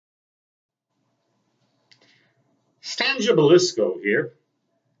Stan here.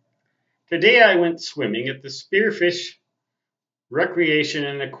 Today I went swimming at the Spearfish Recreation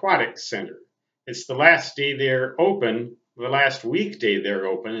and Aquatic Center. It's the last day they're open, the last weekday they're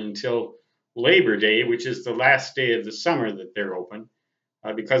open until Labor Day, which is the last day of the summer that they're open.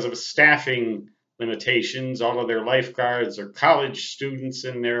 Because of staffing limitations, all of their lifeguards are college students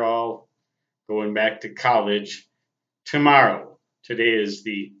and they're all going back to college tomorrow. Today is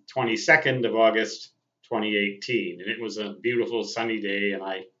the 22nd of August, 2018, and it was a beautiful sunny day, and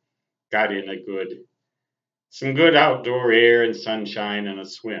I got in some good outdoor air and sunshine and a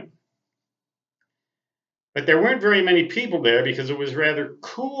swim. But there weren't very many people there because it was rather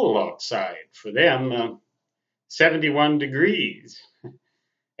cool outside. For them, 71 degrees,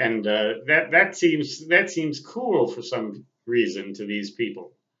 and that seems cool for some reason to these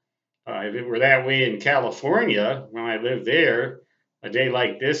people. If it were that way in California, when I lived there, a day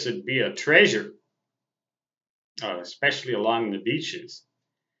like this would be a treasure. Especially along the beaches.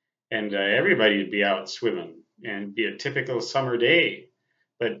 And everybody would be out swimming and be a typical summer day.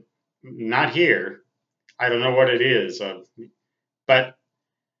 But not here. I don't know what it is. But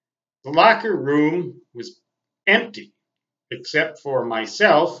the locker room was empty, except for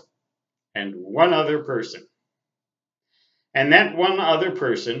myself and one other person. And that one other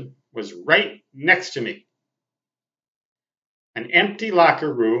person was right next to me. An empty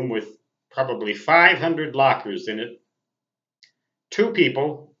locker room with probably 500 lockers in it. Two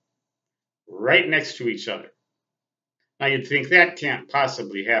people right next to each other. Now you'd think that can't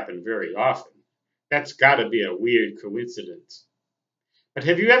possibly happen very often. That's got to be a weird coincidence. But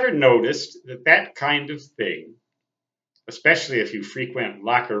have you ever noticed that kind of thing, especially if you frequent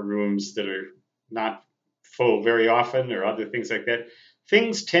locker rooms that are not full very often or other things like that,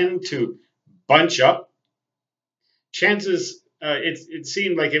 things tend to bunch up? It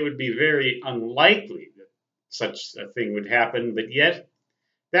seemed like it would be very unlikely that such a thing would happen, but yet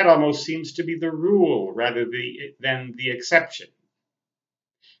that almost seems to be the rule rather than the exception.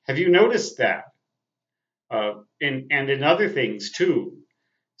 Have you noticed that? And in other things too.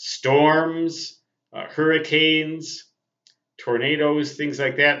 Storms, hurricanes, tornadoes, things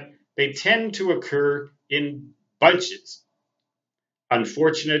like that, they tend to occur in bunches.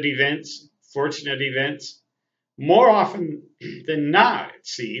 Unfortunate events, fortunate events, more often than not, it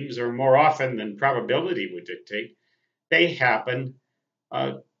seems, or more often than probability would dictate, they happen.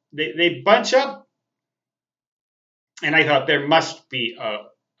 They bunch up, and I thought there must be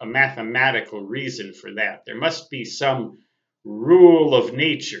a mathematical reason for that. There must be some rule of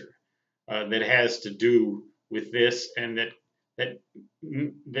nature that has to do with this, and that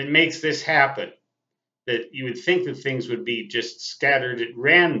makes this happen. That you would think that things would be just scattered at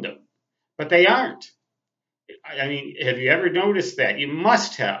random, but they aren't. I mean, have you ever noticed that? You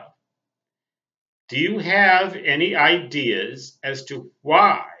must have. Do you have any ideas as to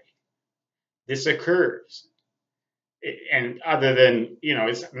why this occurs? And other than,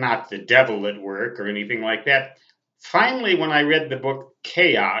 it's not the devil at work or anything like that. Finally, when I read the book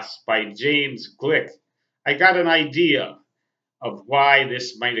Chaos by James Glick, I got an idea of why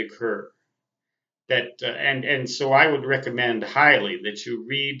this might occur. And so I would recommend highly that you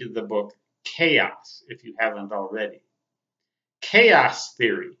read the book Chaos if you haven't already. Chaos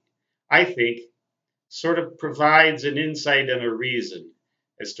theory, I think, sort of provides an insight and a reason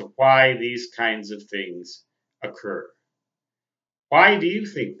as to why these kinds of things occur. Why do you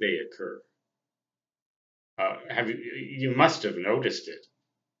think they occur? You must have noticed it.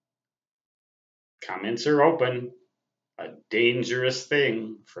 Comments are open. A dangerous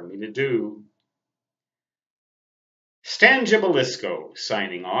thing for me to do. Stan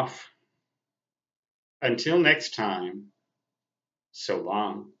signing off. Until next time, so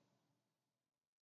long.